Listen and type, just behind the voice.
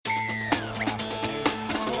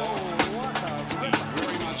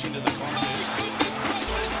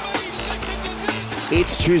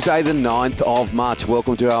It's Tuesday the 9th of March.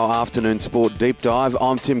 Welcome to our afternoon sport deep dive.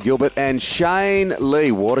 I'm Tim Gilbert and Shane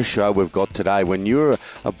Lee. What a show we've got today. When you were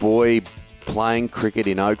a boy playing cricket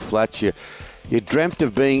in Oak Flats, you dreamt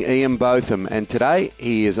of being Ian Botham, and today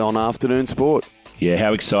he is on afternoon sport. Yeah,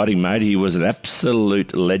 how exciting, mate. He was an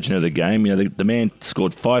absolute legend of the game. You know, the man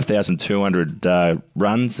scored 5,200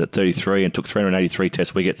 runs at 33 and took 383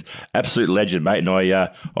 test wickets. Absolute legend, mate. And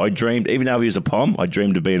I dreamed, even though he was a Pom, I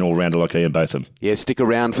dreamed of being an all-rounder like Ian Botham. Yeah, stick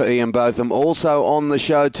around for Ian Botham. Also on the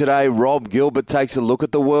show today, Rob Gilbert takes a look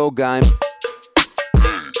at the World Game.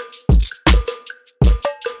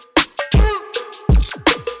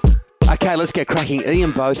 Okay, let's get cracking.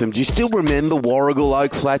 Ian Botham. Do you still remember Warrigal,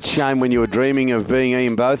 Oak Flats, Shane, when you were dreaming of being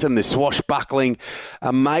Ian Botham, the swashbuckling,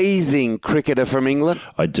 amazing cricketer from England?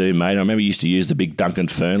 I do, mate. I remember you used to use the big Duncan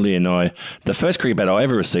Fernley, and the first cricket bat I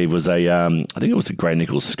ever received was I think it was a Grey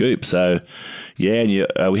Nichols scoop. So, yeah,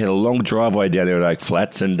 and we had a long driveway down there at Oak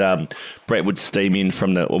Flats, and Brett would steam in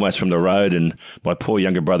almost from the road, and my poor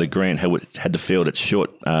younger brother Grant had to field it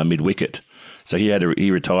short mid-wicket. So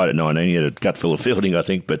he retired at 19. He had a gut full of fielding, I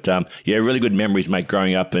think. But, yeah, really good memories, mate,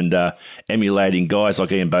 growing up and emulating guys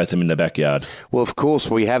like Ian Botham in the backyard. Well, of course,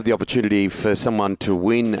 we have the opportunity for someone to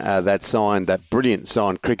win that brilliant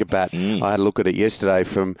signed cricket bat. I had a look at it yesterday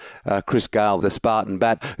from Chris Gale, the Spartan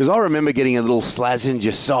bat. Because I remember getting a little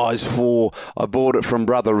Slazenger size 4. I bought it from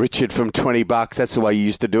brother Richard from $20. That's the way you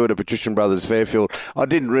used to do it at Patrician Brothers Fairfield. I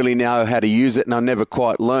didn't really know how to use it, and I never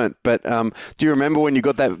quite learnt. But do you remember when you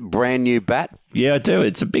got that brand new bat? Yeah, I do.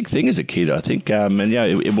 It's a big thing as a kid, I think. And yeah,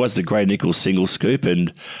 it was the Grey Nichols single scoop,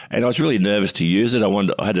 and I was really nervous to use it.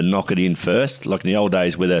 I had to knock it in first, like in the old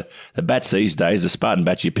days where the bats these days, the Spartan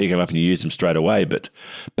bats, you pick them up and you use them straight away. But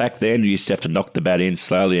back then, you used to have to knock the bat in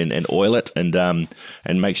slowly and oil it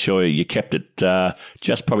and make sure you kept it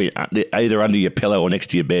just probably either under your pillow or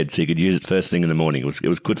next to your bed so you could use it first thing in the morning. It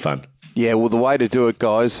was good fun. Yeah, well, the way to do it,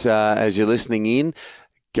 guys, as you're listening in,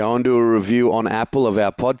 go and do a review on Apple of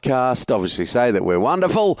our podcast. Obviously say that we're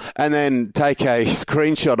wonderful, and then take a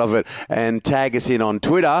screenshot of it and tag us in on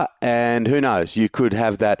Twitter. And who knows, you could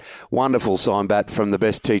have that wonderful sign bat from the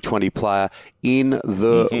best T20 player in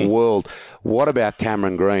the world. What about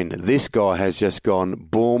Cameron Green? This guy has just gone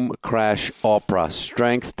boom, crash, opera,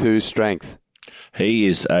 strength to strength. He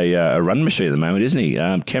is a run machine at the moment, isn't he?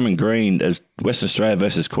 Cameron Green, as Western Australia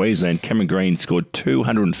versus Queensland, Cameron Green scored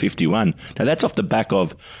 251. Now, that's off the back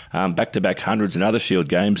of back-to-back hundreds in other Shield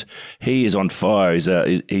games. He is on fire.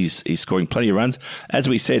 He's scoring plenty of runs. As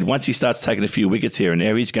we said, once he starts taking a few wickets here and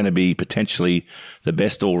there, he's going to be potentially the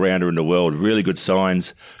best all-rounder in the world. Really good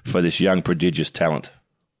signs for this young, prodigious talent.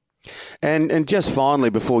 And just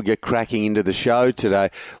finally, before we get cracking into the show today,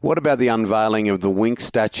 what about the unveiling of the Winx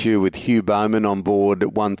statue with Hugh Bowman on board?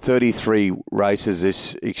 It won 33 races,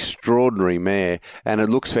 this extraordinary mare, and it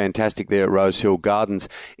looks fantastic there at Rosehill Gardens.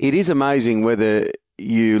 It is amazing whether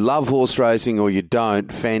you love horse racing or you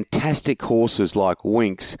don't. Fantastic horses like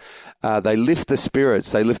Winx. They lift the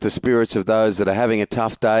spirits. They lift the spirits of those that are having a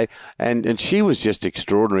tough day. And she was just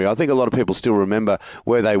extraordinary. I think a lot of people still remember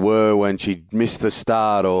where they were when she missed the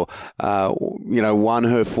start or, won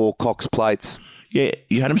her 4 Cox Plates. Yeah,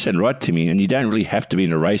 you're 100% right, Timmy, and you don't really have to be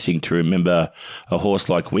into racing to remember a horse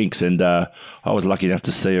like Winx, and I was lucky enough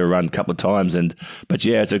to see her run a couple of times. But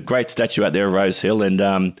yeah, it's a great statue out there at Rose Hill, and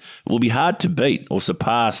it will be hard to beat or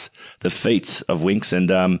surpass the feats of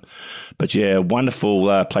Winx. But yeah,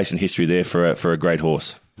 wonderful place in history there for a great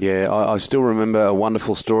horse. Yeah, I still remember a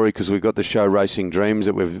wonderful story because we've got the show Racing Dreams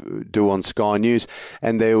that we do on Sky News,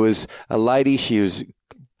 and there was a lady, she was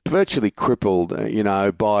virtually crippled,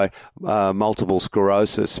 by multiple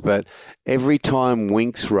sclerosis. But every time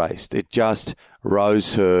Winx raced, it just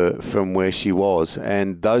rose her from where she was.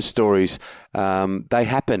 And those stories, they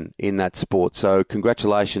happen in that sport. So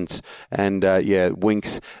congratulations. And,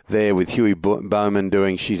 Winx there with Huey Bowman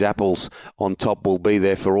doing She's Apples on top will be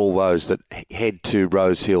there for all those that head to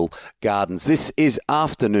Rosehill Gardens. This is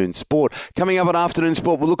Afternoon Sport. Coming up on Afternoon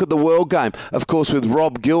Sport, we'll look at the World Game. Of course, with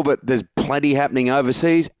Rob Gilbert, there's plenty happening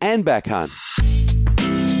overseas and back home.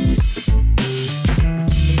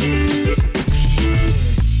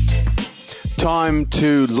 Time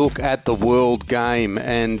to look at the World Game,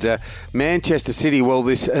 and Manchester City, well,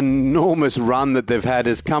 this enormous run that they've had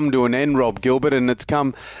has come to an end, Rob Gilbert, and it's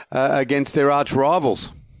come against their arch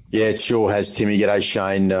rivals. Yeah, it sure has, Timmy. G'day,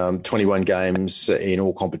 Shane. 21 games in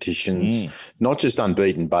all competitions, not just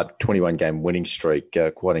unbeaten, but 21-game winning streak.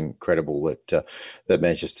 Quite incredible that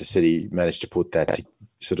Manchester City managed to put that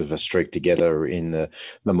sort of streak together in the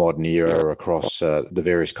modern era across the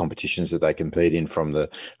various competitions that they compete in, from the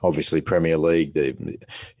obviously Premier League,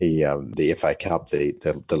 the FA Cup,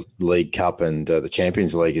 the League Cup, and the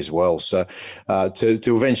Champions League as well. So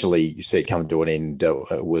to eventually see it come to an end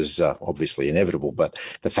was obviously inevitable, but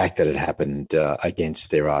the fact that it happened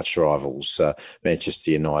against their arch rivals,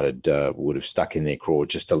 Manchester United, would have stuck in their craw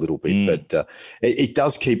just a little bit. But it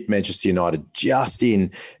does keep Manchester United just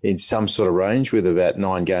in some sort of range with about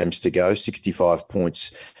 9 games to go, 65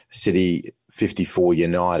 points, City 54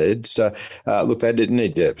 United. So, look, they didn't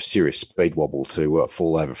need a serious speed wobble to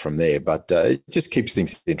fall over from there, but it just keeps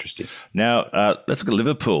things interesting. Now, let's look at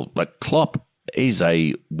Liverpool. Like Klopp, he's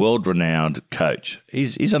a world-renowned coach.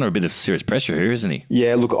 He's under a bit of serious pressure here, isn't he?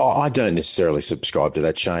 Yeah, look, I don't necessarily subscribe to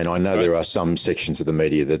that, Shane. I know there are some sections of the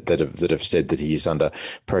media that have said that he is under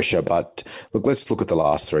pressure, but look, let's look at the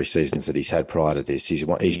last 3 seasons that he's had prior to this. He's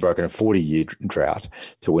broken a 40-year drought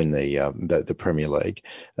to win the Premier League.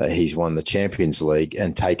 He's won the Champions League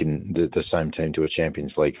and taken the same team to a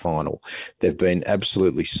Champions League final. They've been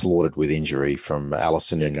absolutely slaughtered with injury, from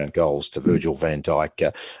Alisson in goals to Virgil van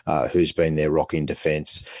Dijk, who's been their rock in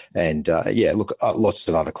defence. And, look, lots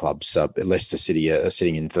of other clubs. Leicester City are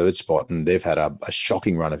sitting in 3rd spot, and they've had a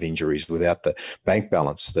shocking run of injuries without the bank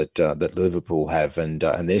balance that Liverpool have, and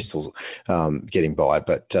they're still getting by.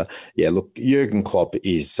 But look, Jurgen Klopp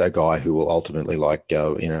is a guy who will ultimately, like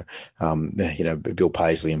Bill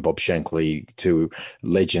Paisley and Bob Shankly, two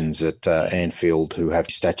legends at Anfield who have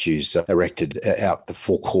statues erected out the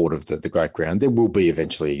forecourt of the great ground. There will be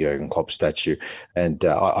eventually a Jurgen Klopp statue, and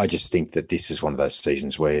I just think that this is one of those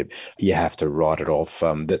seasons where you have to write it off.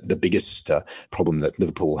 The biggest problem that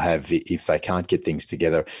Liverpool have, if they can't get things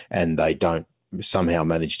together and they don't somehow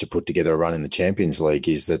manage to put together a run in the Champions League,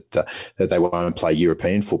 is that they won't play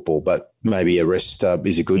European football. But maybe a rest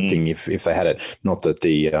is a good thing if they had it. Not that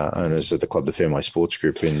the owners of the Club de Fairway Sports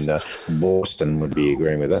Group in Boston would be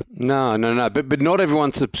agreeing with that. No. But not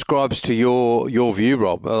everyone subscribes to your view,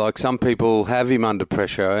 Rob. Like, some people have him under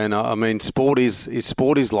pressure, and I mean, sport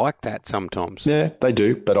is like that sometimes. Yeah, they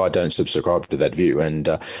do, but I don't subscribe to that view. And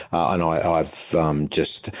I've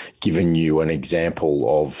just given you an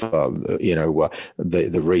example of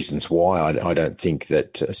the reasons why I don't think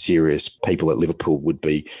that serious people at Liverpool would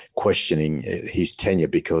be questioning his tenure,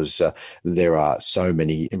 because there are so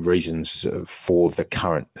many reasons for the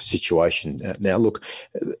current situation. Now, look,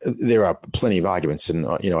 there are plenty of arguments, and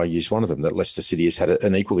I use one of them, that Leicester City has had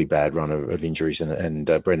an equally bad run of injuries, and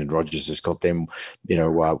Brendan Rodgers has got them,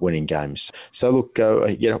 winning games. So, look,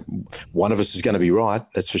 one of us is going to be right,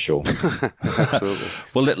 that's for sure. Absolutely.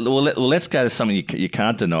 Let's go to something you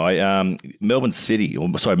can't deny. Melbourne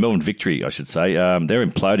Victory, I should say. They're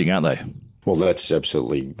imploding, aren't they? Well, that's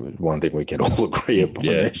absolutely one thing we can all agree upon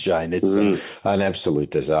there, Shane. It's an absolute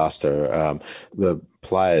disaster. The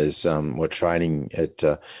players were training at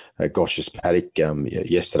Gosh's Paddock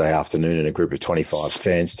yesterday afternoon, and a group of 25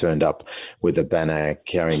 fans turned up with a banner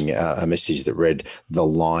carrying a message that read, "The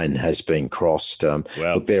line has been crossed." Wow.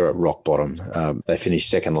 Look, they're at rock bottom. They finished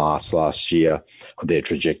second last year. Their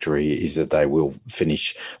trajectory is that they will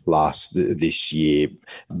finish last this year,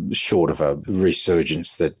 short of a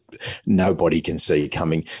resurgence that nobody can see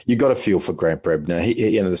coming. You got to feel for Grant Brebner.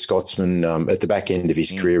 He, the Scotsman, at the back end of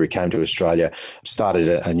his career, he came to Australia, started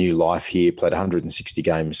a new life here, played 160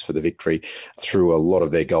 games for the Victory through a lot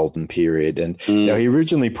of their golden period. And he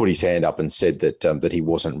originally put his hand up and said that he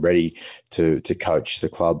wasn't ready to coach the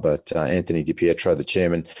club, but Anthony Di Pietro, the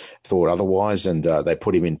chairman, thought otherwise, and they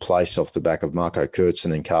put him in place off the back of Marco Kurtz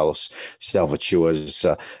and then Carlos Salvatua's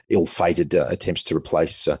ill-fated attempts to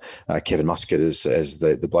replace Kevin Muscat as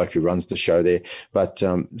the bloke who runs the show there. But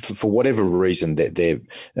for whatever reason,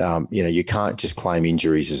 you can't just claim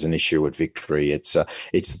injuries as an issue at Victory. It's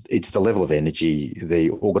the level of energy, the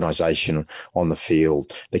organisation on the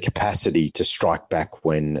field, the capacity to strike back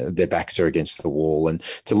when their backs are against the wall, and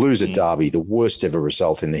to lose a derby, the worst ever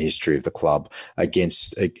result in the history of the club,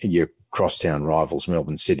 against your crosstown rivals,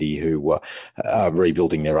 Melbourne City, who are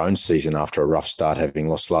rebuilding their own season after a rough start, having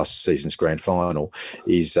lost last season's grand final,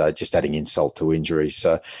 is just adding insult to injury.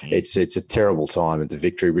 So it's a terrible time at the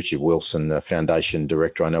Victory. Richard Wilson, Foundation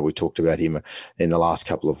Director, I know we talked about him in the last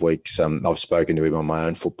couple of weeks. I've spoken to him on my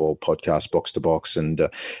own football podcast, Box to Box, and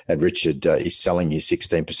Richard is selling his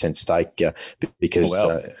 16% stake because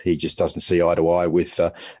he just doesn't see eye to eye with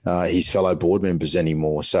his fellow board members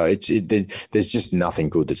anymore. So there's just nothing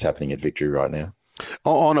good that's happening at Victory right now.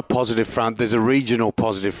 On a positive front, there's a regional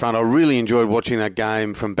positive front. I really enjoyed watching that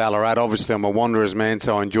game from Ballarat. Obviously, I'm a Wanderers man,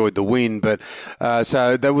 so I enjoyed the win. But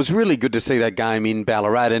so that was really good to see that game in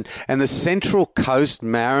Ballarat. And the Central Coast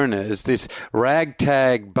Mariners, this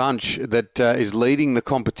ragtag bunch that is leading the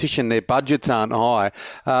competition, their budgets aren't high.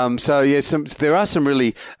 There are some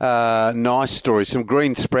really nice stories, some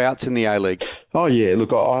green sprouts in the A-League. Oh, yeah.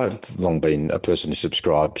 Look, I've long been a person who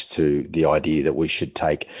subscribes to the idea that we should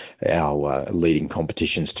take our leading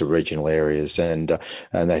competitions to regional areas, and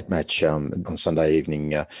that match on Sunday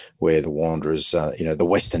evening where the Wanderers, the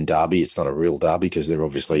Western Derby, it's not a real derby because they're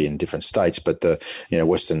obviously in different states, but the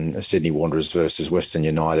Western Sydney Wanderers versus Western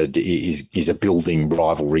United is a building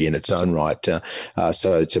rivalry in its own right.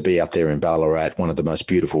 So to be out there in Ballarat, one of the most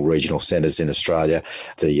beautiful regional centres in Australia,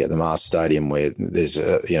 the Mars Stadium where there's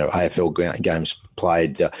AFL games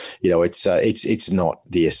played, it's not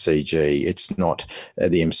the SCG, it's not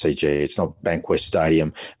the MCG, it's not Bankwest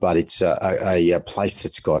Stadium, but it's a place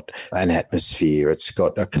that's got an atmosphere. It's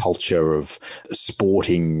got a culture of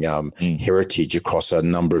sporting heritage across a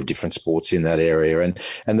number of different sports in that area,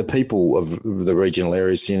 and the people of the regional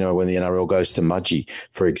areas, when the NRL goes to Mudgee,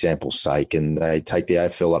 for example's sake, and they take the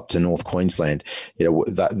AFL up to North Queensland,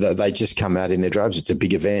 they just come out in their droves. It's a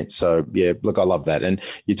big event. So yeah, look, I love that. And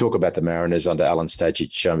you talk about the Mariners under Alan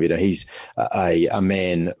Stajic. He's a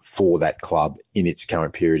man for that club in its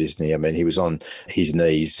current period, isn't he? I mean, he was on his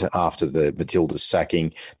knees after the Matildas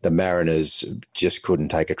sacking. The Mariners just couldn't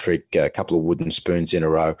take a trick, a couple of wooden spoons in a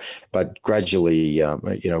row. But gradually,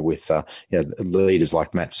 with leaders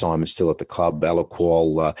like Matt Simon still at the club, Alec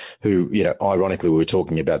Quall, who, ironically, we were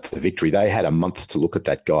talking about the Victory. They had a month to look at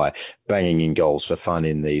that guy banging in goals for fun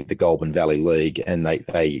in the Goulburn Valley League, and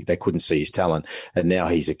they couldn't see his talent. And now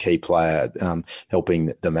he's a key player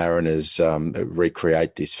helping the Mariners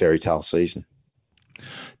recreate this fairy tale season.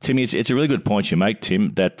 Tim, it's a really good point you make,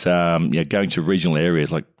 Tim, that going to regional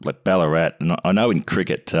areas like Ballarat, and I know in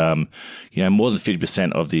cricket, more than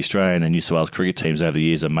 50% of the Australian and New South Wales cricket teams over the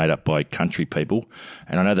years are made up by country people,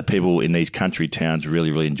 and I know the people in these country towns really,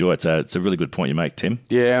 really enjoy it. So it's a really good point you make, Tim.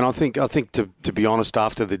 Yeah, and I think to be honest,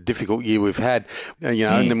 after the difficult year we've had, and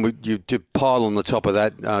then you pile on the top of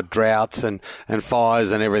that droughts and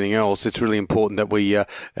fires and everything else, it's really important that we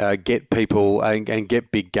get people and get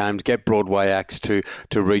big games, get Broadway acts to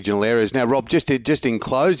regional areas. Now, Rob, just in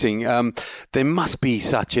closing, there must be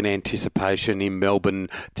such an anticipation in Melbourne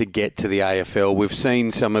to get to the AFL. We've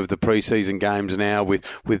seen some of the pre-season games now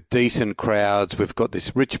with decent crowds. We've got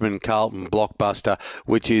this Richmond-Carlton blockbuster,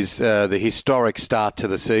 which is the historic start to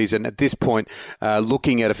the season. At this point,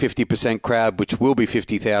 looking at a 50% crowd, which will be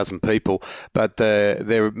 50,000 people, but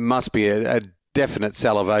there must be a definite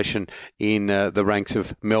salivation in the ranks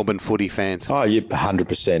of Melbourne footy fans. Oh, yeah,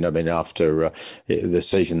 100%. I mean, after the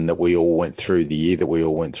season that we all went through, the year that we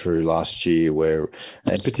all went through last year, where,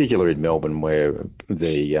 in particular in Melbourne, where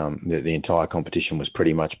the entire competition was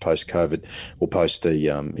pretty much post-COVID, or post the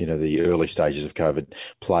early stages of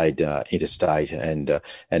COVID, played interstate,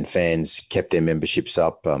 and fans kept their memberships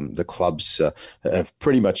up. The clubs have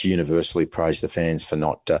pretty much universally praised the fans for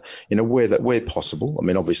not, where possible. I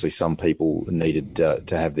mean, obviously, some people needed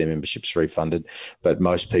to have their memberships refunded, but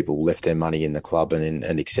most people left their money in the club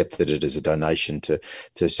and accepted it as a donation to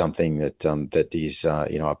something that is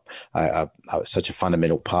such a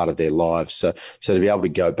fundamental part of their lives. So to be able to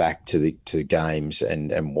go back to games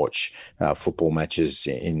and watch football matches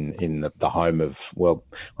in the home of, well,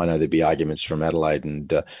 I know there'd be arguments from Adelaide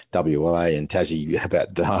and WA and Tassie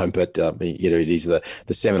about the home, but it is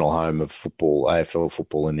the seminal home of football, AFL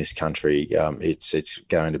football in this country. It's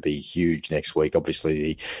going to be huge next week. Obviously,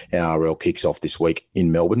 the NRL kicks off this week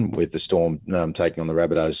in Melbourne with the Storm taking on the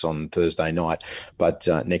Rabbitohs on Thursday night. But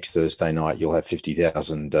next Thursday night, you'll have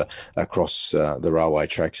 50,000 across the railway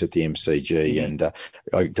tracks at the MCG. Mm-hmm.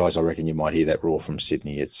 And guys, I reckon you might hear that roar from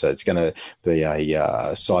Sydney. It's going to be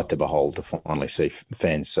a sight to behold to finally see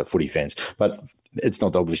fans, footy fans. But it's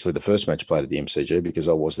not obviously the first match played at the MCG because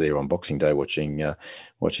I was there on Boxing Day watching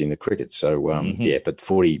the cricket. So but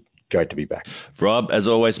footy. Great to be back. Rob, as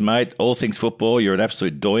always, mate, all things football, you're an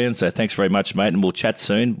absolute doyen, so thanks very much, mate, and we'll chat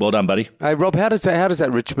soon. Well done, buddy. Hey, Rob, how does that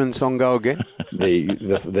Richmond song go again?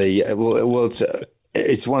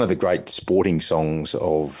 It's one of the great sporting songs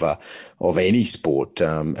of any sport,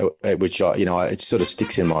 which it sort of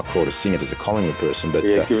sticks in my craw to sing it as a Collingwood person. But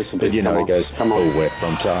give us a bit. it goes, oh, we're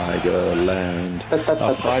from Tigerland,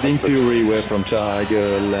 a fighting fury. We're from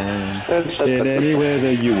Tigerland. In any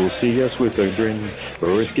weather, you will see us with a grin.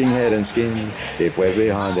 We're risking head and skin. If we're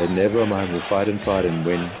behind, then never mind. We'll fight and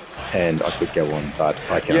win. And I could go on, but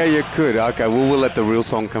I can't. Yeah, you could. Okay, well, we'll let the real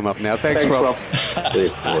song come up now. Thanks Rob.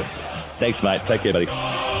 Of course. Thanks, mate. Take care, buddy.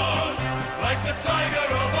 Like the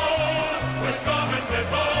tiger of old, we're strong and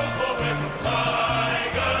we're bold, for we're from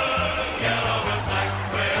Tiger, yellow and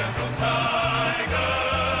black, we're from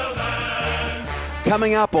Tigerland.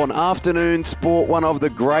 Coming up on Afternoon Sport, one of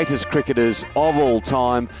the greatest cricketers of all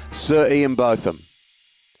time, Sir Ian Botham.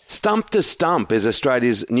 Stump to Stump is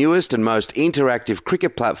Australia's newest and most interactive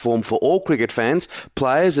cricket platform for all cricket fans,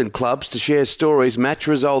 players and clubs to share stories, match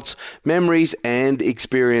results, memories and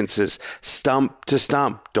experiences.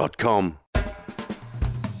 StumpToStump.com.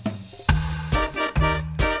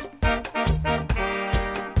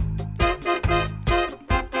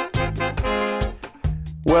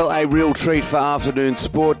 Well, a real treat for Afternoon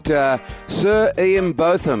Sport. Sir Ian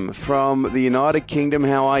Botham from the United Kingdom,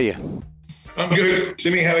 how are you? I'm good.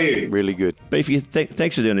 Jimmy, how are you? Really good. Beefy,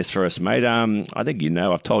 thanks for doing this for us, mate. I think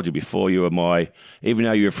I've told you before, you were even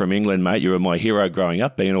though you were from England, mate, you were my hero growing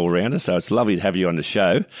up, being an all-rounder, so it's lovely to have you on the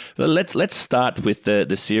show. But let's start with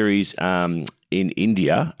the series in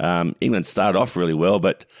India. England started off really well,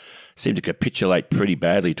 but seemed to capitulate pretty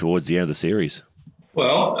badly towards the end of the series.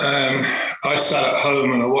 Well, I sat at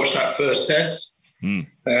home and I watched that first test.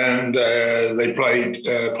 And they played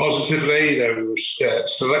positively. There was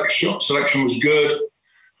selection was good.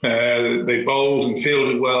 They bowled and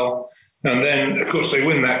fielded well, and then of course they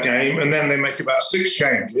win that game, and then they make about 6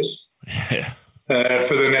 changes for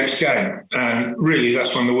the next game, and really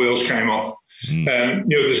that's when the wheels came off.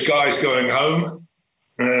 There's guys going home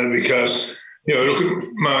because look at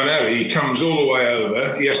Moeen Ali. He comes all the way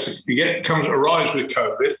over. He has to arrives with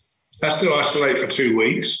COVID, has to isolate for 2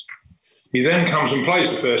 weeks. He then comes and plays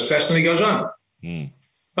the first test and he goes home.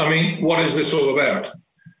 I mean, what is this all about?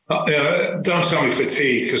 Don't tell me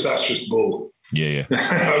fatigue, because that's just bull. Yeah.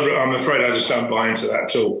 I'm afraid I just don't buy into that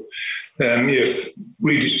at all. If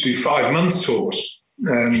we just do 5-month tours,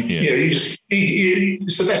 it's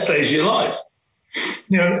the best days of your life.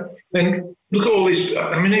 And look at all these.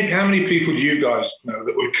 I mean, how many people do you guys know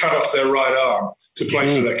that would cut off their right arm to play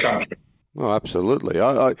for their country? Oh, absolutely.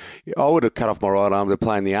 I would have cut off my right arm to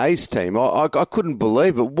play in the A's team. I couldn't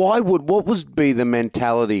believe it. What would be the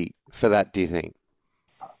mentality for that, do you think?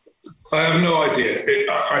 I have no idea.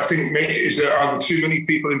 I think are there too many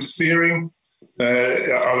people interfering?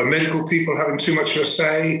 Are the medical people having too much of a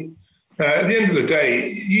say? At the end of the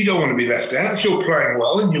day, you don't want to be left out. If you're playing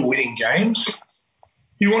well and you're winning games,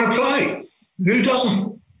 you want to play. Who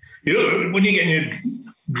doesn't? When you're getting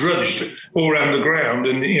drudged all around the ground,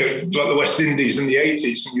 and like the West Indies in the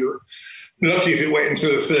 80s, and you're lucky if it went into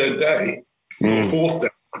the 3rd day or 4th day,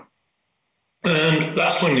 and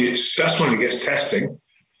that's when it gets testing.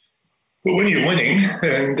 But when you're winning,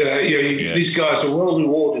 and these guys are well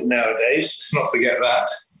rewarded nowadays, let's not forget that,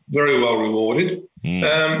 very well rewarded.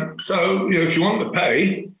 So if you want to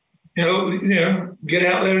pay, get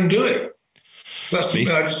out there and do it. I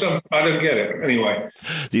don't get it. Anyway.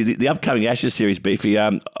 The upcoming Ashes series, Beefy,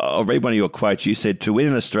 I'll read one of your quotes. You said, to win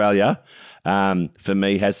in Australia, for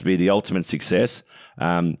me, has to be the ultimate success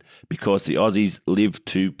because the Aussies live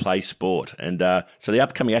to play sport. And so the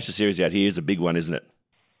upcoming Ashes series out here is a big one, isn't it?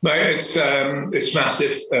 Mate, it's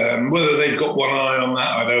massive. Whether they've got one eye on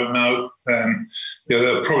that, I don't know.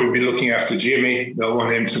 They'll probably be looking after Jimmy. They'll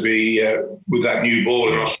want him to be with that new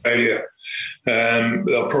ball in Australia.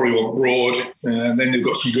 They'll probably want Broad, and then they've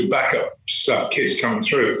got some good backup stuff, kids coming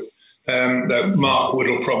through. Mark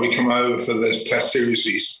Wood will probably come over for this Test series.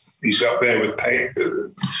 He's up there with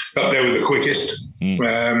the quickest.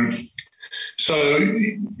 I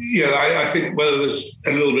think whether there's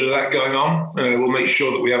a little bit of that going on, we'll make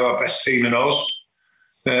sure that we have our best team in Oz.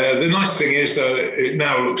 The nice thing is, though, it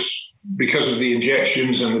now looks, because of the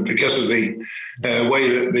injections and because of the way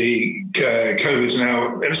that the COVID's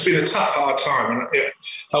now, and it's been a tough, hard time. And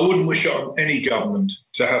I wouldn't wish on any government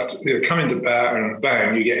to have to come into power and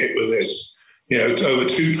bang, you get hit with this. It's over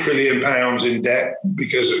 £2 trillion in debt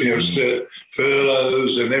because of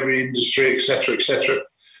furloughs and every industry, et cetera, et cetera.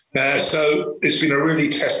 So it's been a really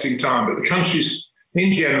testing time. But the countries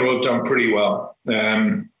in general have done pretty well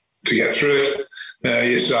to get through it.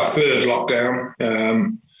 It's our 3rd lockdown.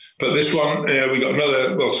 But this one, we got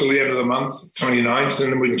another, till the end of the month, 29th,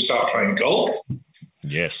 and then we can start playing golf.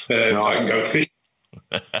 Yes. Nice. I can go fishing.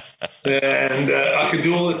 And I can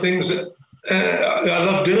do all the things that I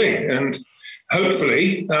love doing. And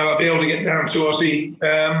hopefully I'll be able to get down to Aussie,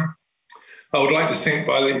 I would like to think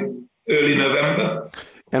by the early November.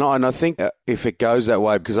 And I think if it goes that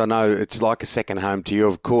way, because I know it's like a second home to you,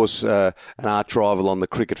 of course, an arch rival on the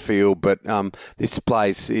cricket field, but this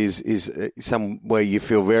place is somewhere you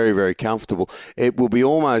feel very, very comfortable. It will be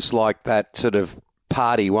almost like that sort of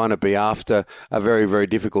party, won't it be, after a very, very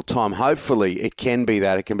difficult time? Hopefully it can be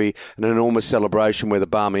that. It can be an enormous celebration where the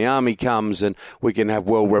Barmy Army comes and we can have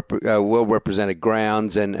well represented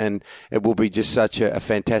grounds, and it will be just such a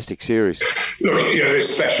fantastic series. Look, it's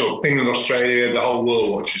special. England, Australia, the whole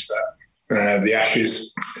world watches that. The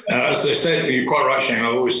Ashes. As I said, you're quite right, Shane,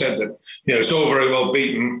 I've always said that, it's all very well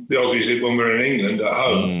beaten the Aussies when we're in England at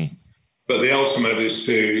home. But the ultimate is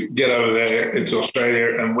to get over there into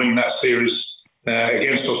Australia and win that series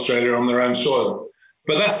against Australia on their own soil.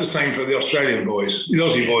 But that's the same for the Australian boys. The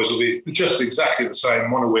Aussie boys will be just exactly the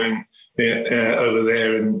same. Want to win over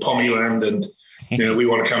there in Pommyland, and we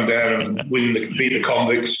want to come down and beat the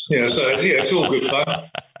convicts. So it's all good fun,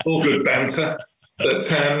 all good banter. But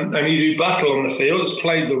and you do battle on the field. It's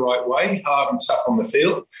played the right way, hard and tough on the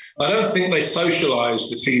field. I don't think they socialise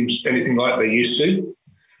the teams anything like they used to.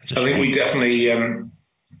 I think we definitely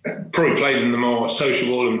probably played in the more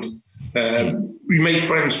sociable, and we made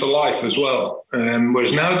friends for life as well.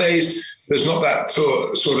 Whereas nowadays, there's not that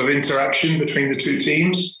sort of interaction between the two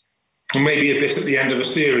teams. Maybe a bit at the end of a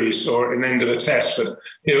series or an end of a test. But,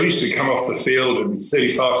 we used to come off the field and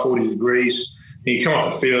 35, 40 degrees. And you come off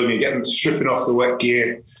the field and you get them stripping off the wet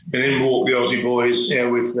gear. And in walk the Aussie boys,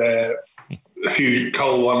 with a few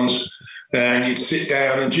cold ones. And you'd sit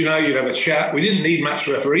down and, you'd have a chat. We didn't need match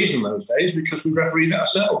referees in those days because we refereed it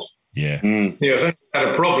ourselves. Yeah. If you had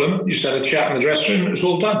a problem, you just had a chat in the dressing room and it was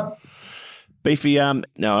all done. Beefy, now,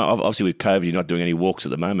 obviously with COVID, you're not doing any walks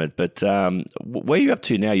at the moment, but where are you up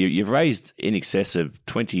to now? You've raised in excess of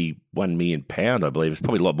 £21 million, I believe. It's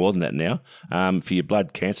probably a lot more than that now, for your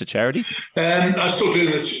blood cancer charity. I'm still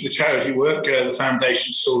doing the charity work. The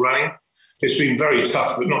foundation's still running. It's been very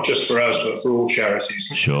tough, but not just for us, but for all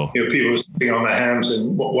charities. Sure. People are sitting on their hands,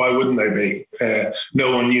 and why wouldn't they be?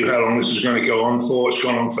 No one knew how long this was going to go on for. It's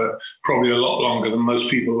gone on for probably a lot longer than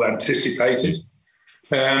most people anticipated.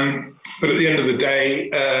 But at the end of the day,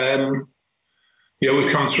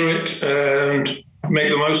 we've come through it and make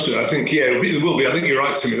the most of it. I think, there will be. I think you're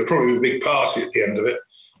right, Timmy. There'll probably be a big party at the end of it.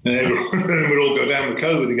 And then we'll all go down with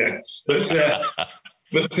COVID again.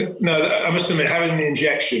 But no, I must admit, having the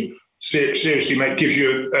injection seriously, mate, gives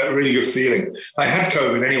you a really good feeling. I had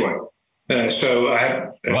COVID anyway, so I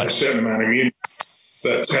had a certain amount of immunity.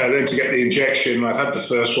 But then to get the injection, I've had the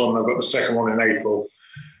first one. I've got the second one in April,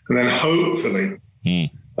 and then hopefully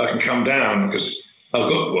I can come down because I'm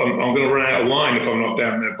going to run out of wine if I'm not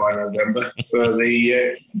down there by November for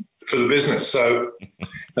the business. So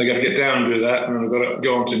I've got to get down and do that, and then I've got to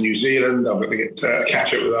go on to New Zealand. I've got to get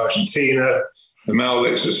catch up with Argentina, the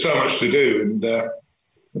Maldives. There's so much to do,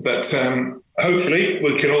 but hopefully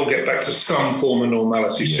we can all get back to some form of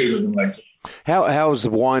normality sooner than later. How's the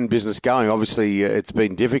wine business going? Obviously, it's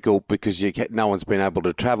been difficult because no one's been able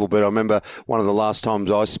to travel. But I remember one of the last times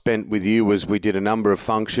I spent with you was we did a number of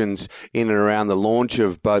functions in and around the launch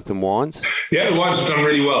of Botham Wines. Yeah, the wines have done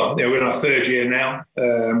really well. We're in our third year now.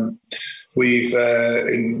 We've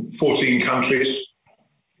in 14 countries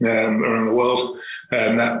around the world,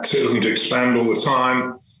 and that's looking to expand all the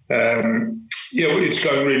time. It's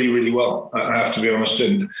going really, really well, I have to be honest.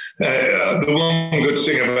 And the one good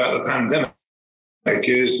thing about the pandemic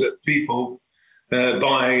is that people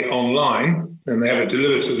buy online and they have it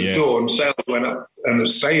delivered to the door, and sales went up and have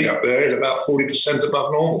stayed up there at about 40%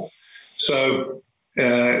 above normal. So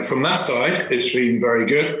from that side, it's been very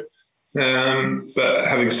good. But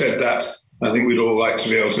having said that, I think we'd all like to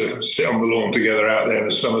be able to sit on the lawn together out there on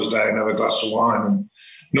a summer's day and have a glass of wine and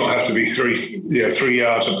not have to be 3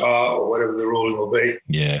 yards apart or whatever the ruling will be.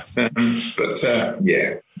 Yeah.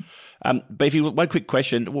 Beefy, one quick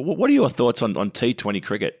question. What are your thoughts on T20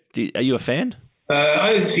 cricket? Are you a fan?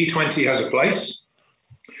 I think T20 has a place.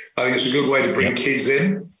 I think it's a good way to bring kids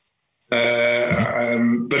in.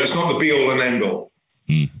 But it's not the be-all and end-all.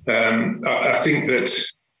 I think that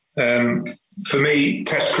for me,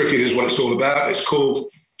 Test cricket is what it's all about. It's called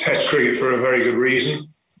Test cricket for a very good reason.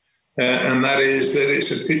 And that is that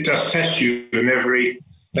it does test you in every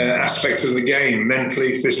aspect of the game,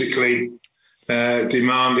 mentally, physically,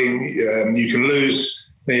 demanding. You can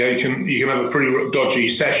lose. You can have a pretty dodgy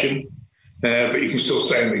session, but you can still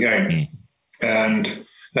stay in the game. And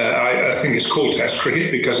I think it's called Test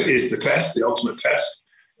cricket because it is the test, the ultimate test.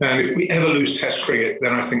 And if we ever lose Test cricket,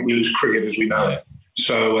 then I think we lose cricket as we know it.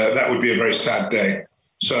 So that would be a very sad day.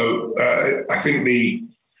 So I think the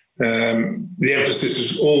emphasis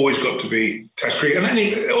has always got to be Test cricket.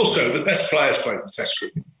 And also, the best players play for Test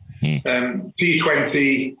cricket.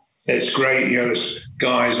 T20, it's great. There's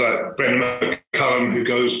guys like Brendan McCullum who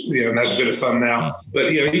goes, and has a bit of fun now. But,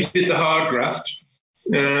 he did the hard graft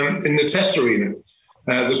in the Test arena.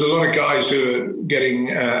 There's a lot of guys who are getting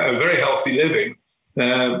a very healthy living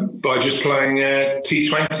by just playing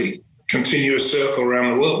T20, continuous circle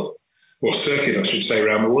around the world, or circuit, I should say,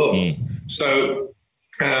 around the world. So,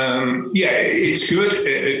 it's good.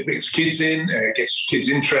 It gets kids in, it gets kids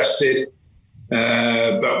interested,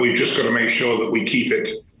 but we've just got to make sure that we keep it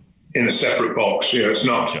in a separate box. It's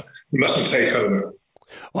not, it mustn't take over.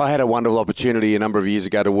 Well, I had a wonderful opportunity a number of years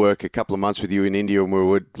ago to work a couple of months with you in India, and we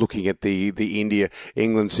were looking at the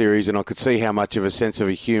India-England series, and I could see how much of a sense of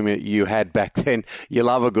humour you had back then. You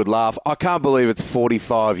love a good laugh. I can't believe it's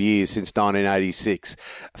 45 years since 1986.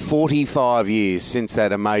 45 years since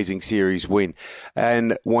that amazing series win.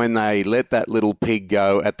 And when they let that little pig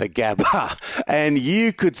go at the Gabba, and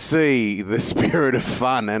you could see the spirit of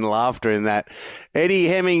fun and laughter in that. Eddie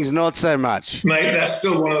Hemmings, not so much. Mate, that's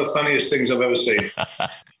still one of the funniest things I've ever seen.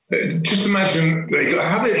 Just imagine,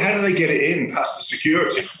 how do they get it in past the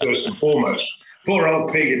security, first and foremost? Poor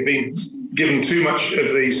old pig had been given too much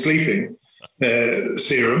of the sleeping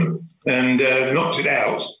serum and knocked it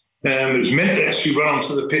out. It was meant to actually run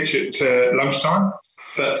onto the pitch at lunchtime,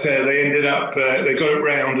 but they ended up, they got it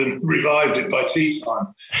round and revived it by tea time.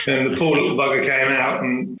 And the poor little bugger came out,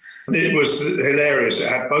 and it was hilarious. It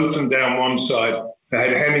had both of them down one side. I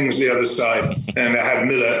had Hemmings the other side, and I had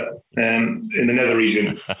Miller in the nether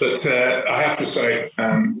region. But I have to say,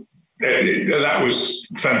 that was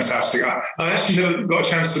fantastic. I actually never got a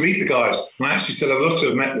chance to meet the guys. And I actually said I'd love to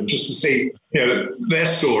have met them just to see their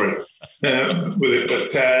story with it. But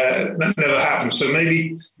that never happened. So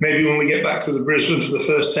maybe when we get back to the Brisbane for the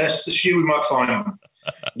first test this year, we might find them.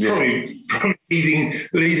 Probably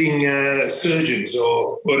leading surgeons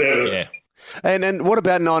or whatever. Yeah. And what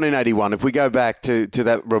about 1981? If we go back to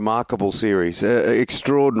that remarkable series,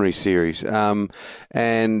 extraordinary series, and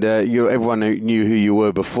everyone knew who you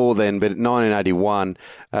were before then, but 1981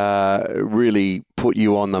 really put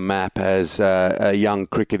you on the map as a young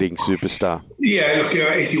cricketing superstar. Yeah, look,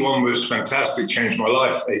 81 was fantastic. Changed my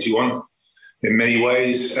life. 81 in many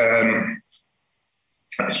ways.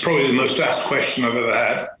 It's probably the most asked question I've ever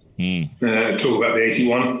had. Talk about the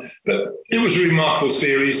 81, but it was a remarkable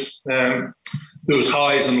series. There was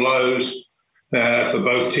highs and lows for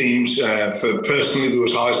both teams. For personally, there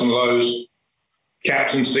was highs and lows.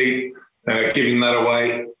 Captaincy, giving that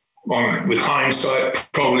away. With hindsight,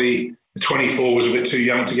 probably 24 was a bit too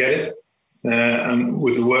young to get it, and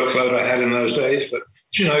with the workload I had in those days. But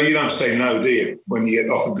you don't say no, do you, when you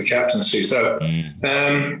get offered the captaincy? So,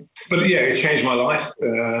 but yeah, it changed my life.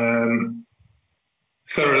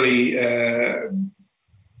 Thoroughly,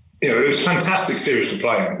 it was a fantastic series to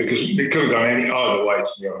play in because it could have gone any other way,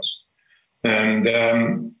 to be honest. And,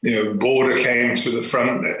 Border came to the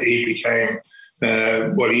front. He became,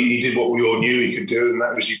 he did what we all knew he could do, and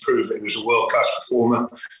that was he proved that he was a world-class performer.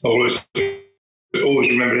 I always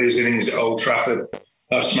remember his innings at Old Trafford.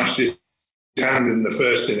 I smashed his hand in the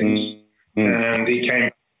first innings, and he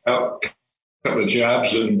came out, a couple of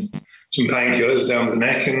jabs and some painkillers down the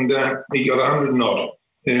neck, and he got 100 and odd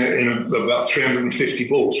in about 350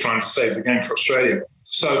 balls trying to save the game for Australia.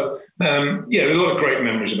 So, there are a lot of great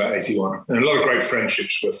memories about 81 and a lot of great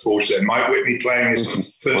friendships were forged there. Mike Whitney playing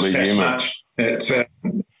his first test match at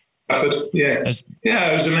Trafford. Yeah,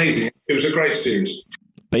 it was amazing. It was a great series.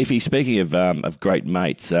 Beefy, speaking of great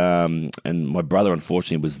mates, and my brother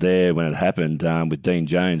unfortunately was there when it happened with Dean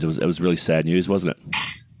Jones. It was really sad news, wasn't it?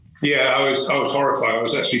 Yeah, I was horrified. I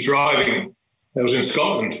was actually driving. I was in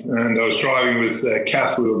Scotland, and I was driving with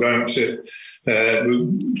Kath. We were going to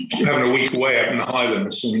having a week away up in the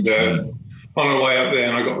Highlands, and on our way up there,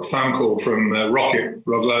 and I got a phone call from Rocket,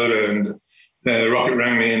 Rod Loader, and Rocket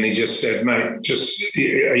rang me, and he just said, "Mate,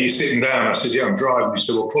 are you sitting down?" I said, "Yeah, I'm driving." He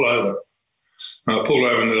said, "Well, pull over." And I pulled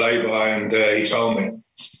over in the lay-by, and he told me.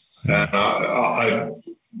 I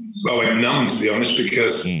went numb, to be honest,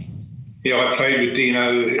 because I played with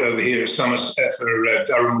Dino over here at Somerset for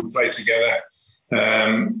Durham. We played together.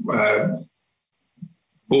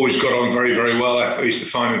 Always got on very, very well. I used to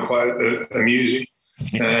find him quite amusing.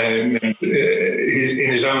 And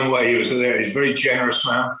in his own way, he was a very generous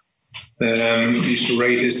man. He used to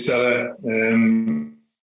raid his cellar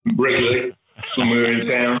regularly when we were in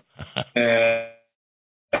town.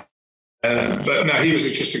 But no, he was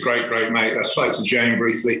just a great, great mate. I spoke to Jane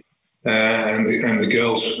briefly and the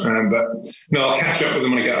girls. But no, I'll catch up with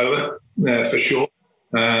them when I get over for sure.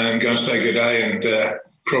 And go and say good day and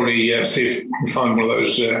probably see if we can find one of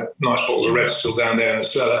those nice bottles of Red still down there in the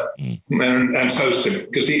cellar and toast him,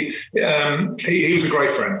 because he was a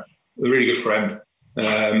great friend, a really good friend,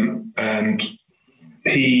 and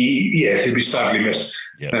he'd be sadly missed.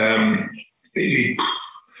 Yeah. He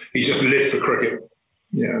just lived for cricket,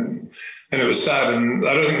 and it was sad, and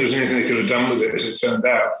I don't think there was anything they could have done with it as it turned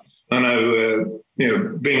out. I know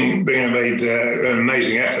Bingham made an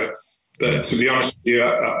amazing effort. But to be honest with you,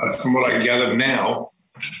 from what I can gather now,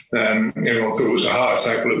 everyone thought it was a heart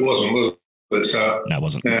attack, but it wasn't, was it? So, no, it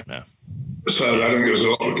wasn't. No. So I don't think there was a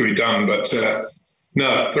lot that could be done. But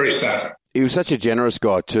no, very sad. He was such a generous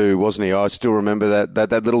guy too, wasn't he? I still remember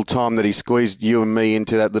that little time that he squeezed you and me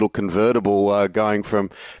into that little convertible going from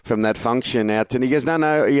that function out. And he goes,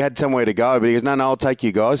 no, he had somewhere to go, but he goes, no, I'll take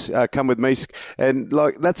you guys. Come with me. And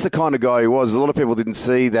that's the kind of guy he was. A lot of people didn't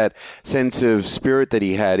see that sense of spirit that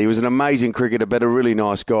he had. He was an amazing cricketer, but a really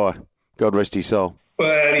nice guy. God rest his soul.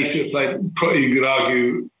 Well, he should have played. Probably you could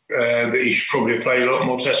argue that he should probably have played a lot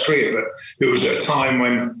more Test cricket, but it was at a time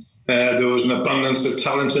when there was an abundance of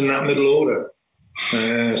talent in that middle order.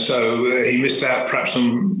 So he missed out perhaps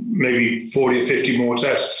on maybe 40 or 50 more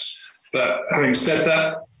tests. But having said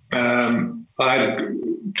that, I had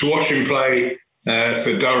to watch him play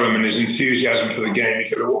for Durham and his enthusiasm for the game. He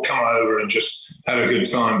could have come over and just had a good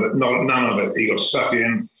time, but none of it. He got stuck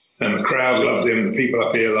in, and the crowd loved him. The people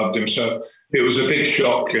up here loved him. So it was a big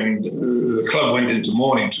shock, and the club went into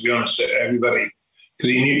mourning, to be honest, everybody. Because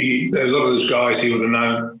he knew a lot of those guys he would have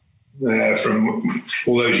known from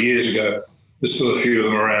all those years ago. There's still a few of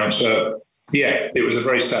them around. So, yeah, it was a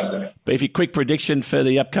very sad day. Beefy, quick prediction for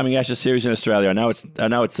the upcoming Ashes series in Australia. I know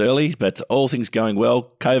it's early, but all things going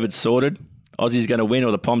well. COVID's sorted. Aussie's going to win, or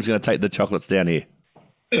the Poms going to take the chocolates down here?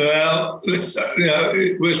 Well, where's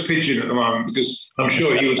Pigeon at the moment? Because I'm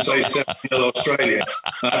sure he would say 7-0 Australia.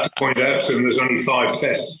 I have to point out to him there's only 5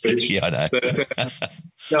 tests. Yeah, I know. But,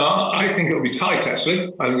 no, I think it'll be tight,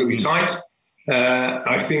 actually. I think it'll be tight.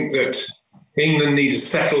 I think that England need to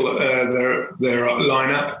settle their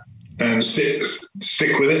lineup and stick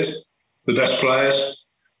with it, the best players.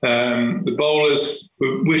 The bowlers,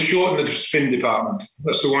 we're short in the spin department.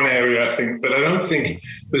 That's the one area I think. But I don't think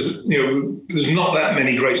there's not that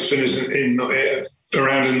many great spinners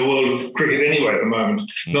around in the world of cricket anyway at the moment.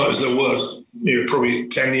 Not as there was probably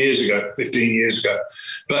 10 years ago, 15 years ago.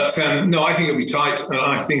 But no, I think it'll be tight, and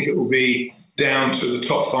I think it will be down to the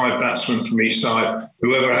top 5 batsmen from each side.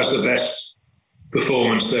 Whoever has the best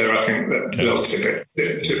performance there, I think that they'll tip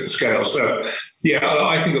the scale. So, yeah,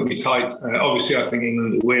 I think it'll be tight. Obviously, I think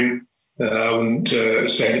England will win. I wouldn't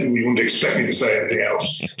say you wouldn't expect me to say anything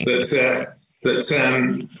else. But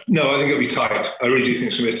no, I think it'll be tight. I really do think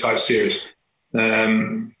it's going to be a tight series.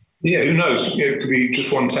 Yeah, who knows? It could be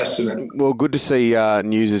just one test in it. Well, good to see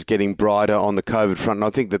news is getting brighter on the COVID front, and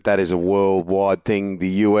I think that is a worldwide thing. The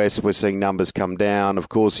US, we're seeing numbers come down. Of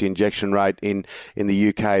course, the injection rate in the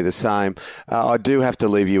UK, the same. I do have to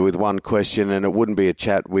leave you with one question, and it wouldn't be a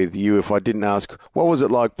chat with you if I didn't ask, what was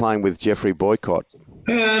it like playing with Geoffrey Boycott?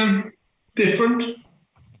 Different. Look,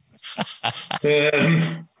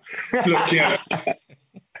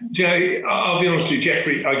 I'll be honest with you,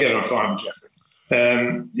 Geoffrey, I get on fine with Geoffrey.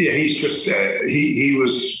 He's just he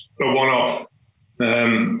was a one-off.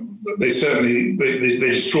 They certainly they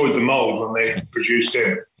destroyed the mould when they produced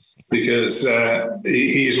him because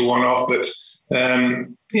he is a one-off. But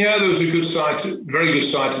there was a very good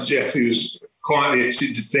side to Geoff. He was quietly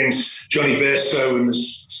did things. Johnny Bairstow and the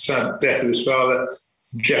sad death of his father.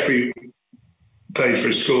 Geoffrey paid for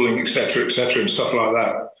his schooling, etc., and stuff like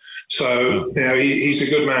that. So he's a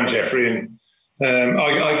good man, Geoffrey, and.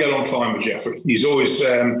 I get on fine with Geoffrey. He's always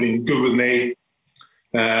been good with me.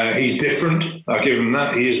 He's different. I give him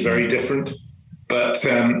that. He is very different. But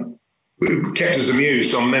kept us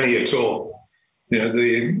amused on many a tour. He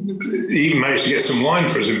even managed to get some wine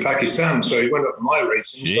for us in Pakistan, so he went up my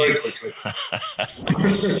ratings very quickly. So that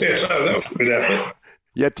was a good effort.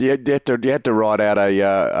 You had to write out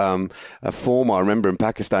a form. I remember in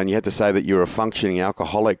Pakistan, you had to say that you're a functioning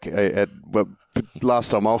alcoholic.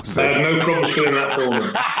 Last time I was there, I had no problems filling that form.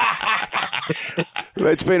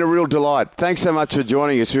 It's been a real delight. Thanks so much for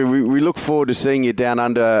joining us. We look forward to seeing you down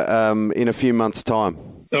under in a few months' time.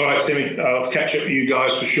 All right, Simmy. I'll catch up with you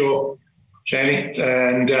guys for sure, Shani.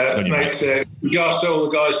 And mate, regards to all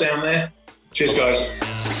the guys down there. Cheers, guys.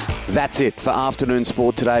 That's it for Afternoon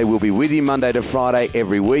Sport today. We'll be with you Monday to Friday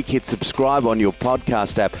every week. Hit subscribe on your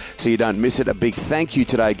podcast app so you don't miss it. A big thank you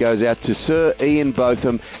today goes out to Sir Ian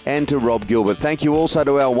Botham and to Rob Gilbert. Thank you also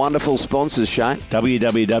to our wonderful sponsors, Shane.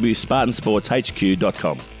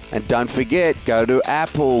 www.spartansportshq.com. And don't forget, go to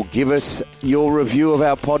Apple, give us your review of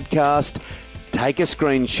our podcast, take a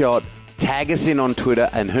screenshot, tag us in on Twitter,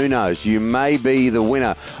 and who knows, you may be the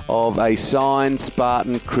winner of a signed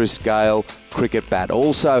Spartan Chris Gale cricket bat.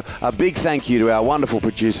 Also, a big thank you to our wonderful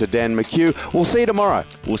producer, Dan McHugh. We'll see you tomorrow.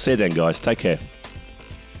 We'll see you then, guys. Take care.